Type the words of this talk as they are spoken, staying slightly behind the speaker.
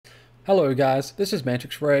Hello guys, this is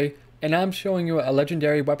Mantrix Ray, and I'm showing you a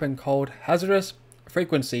legendary weapon called Hazardous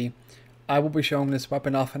Frequency. I will be showing this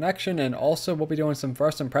weapon off in action, and also we'll be doing some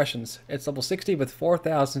first impressions. It's level 60 with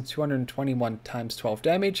 4,221 times 12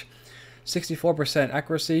 damage, 64%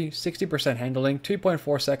 accuracy, 60% handling,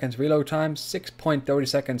 2.4 seconds reload time, 6.30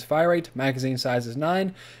 seconds fire rate, magazine size is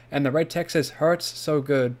 9, and the red text says hurts so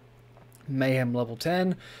good. Mayhem level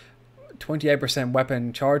 10. 28%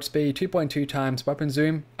 weapon charge speed, 2.2 times weapon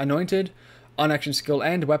zoom, anointed, on-action skill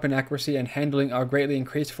and weapon accuracy and handling are greatly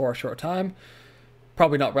increased for a short time.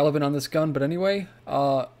 Probably not relevant on this gun, but anyway.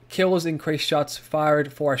 Kills increase shots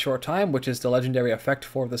fired for a short time, which is the legendary effect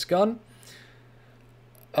for this gun.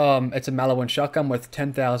 It's a Maliwan shotgun with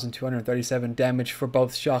 10,237 damage for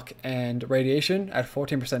both shock and radiation at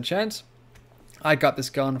 14% chance. I got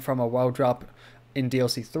this gun from a world drop in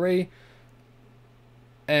DLC 3.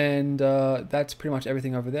 And that's pretty much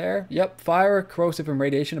everything over there. Yep, fire, corrosive, and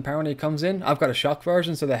radiation apparently comes in. I've got a shock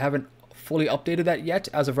version, so they haven't fully updated that yet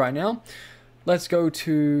as of right now. Let's go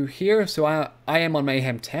to here. So I am on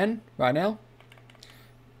Mayhem 10 right now.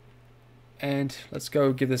 And let's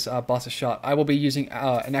go give this boss a shot. I will be using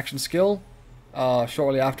an action skill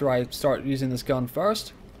shortly after I start using this gun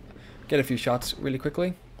first. Get a few shots really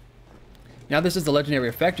quickly. Now this is the legendary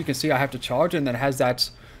effect. You can see I have to charge, and then it has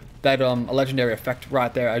that a legendary effect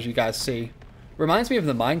right there, as you guys see. Reminds me of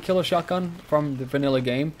the Mind Killer shotgun from the vanilla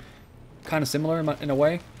game. Kind of similar in a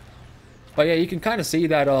way. But yeah, you can kind of see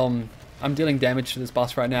that I'm dealing damage to this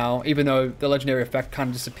boss right now, even though the legendary effect kind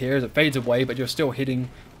of disappears. It fades away, but you're still hitting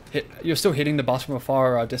the boss from a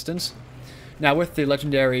far distance. Now with the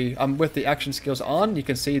legendary, with the action skills on, you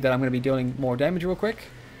can see that I'm going to be dealing more damage real quick.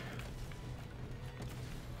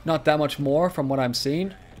 Not that much more from what I'm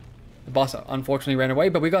seeing. The boss unfortunately ran away,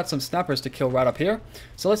 but we got some snappers to kill right up here.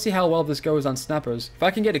 So let's see how well this goes on snappers. If I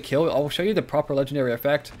can get a kill, I'll show you the proper legendary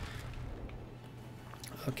effect.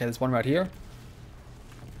 Okay, there's one right here.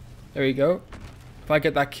 There you go. If I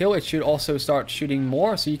get that kill, it should also start shooting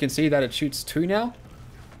more. So you can see that it shoots 2 now.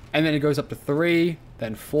 And then it goes up to 3,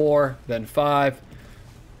 then 4, then 5.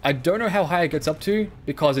 I don't know how high it gets up to,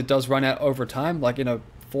 because it does run out over time, like,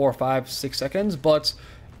 4, 5, 6 seconds, but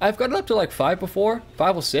I've got it up to like 5 before,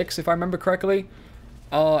 5 or 6 if I remember correctly,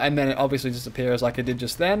 and then it obviously disappears like it did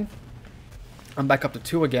just then. I'm back up to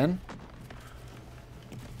 2 again.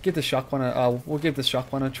 Give the shock one we'll give the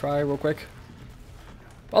shock one a try real quick.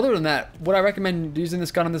 Other than that, would I recommend using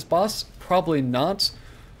this gun on this boss? Probably not.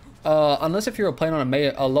 Unless if you're playing on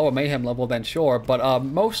a lower mayhem level, then sure, but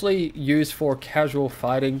mostly used for casual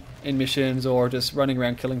fighting in missions or just running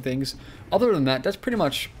around killing things. Other than that, that's pretty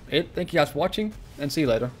much it. Thank you guys for watching, and see you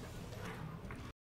later.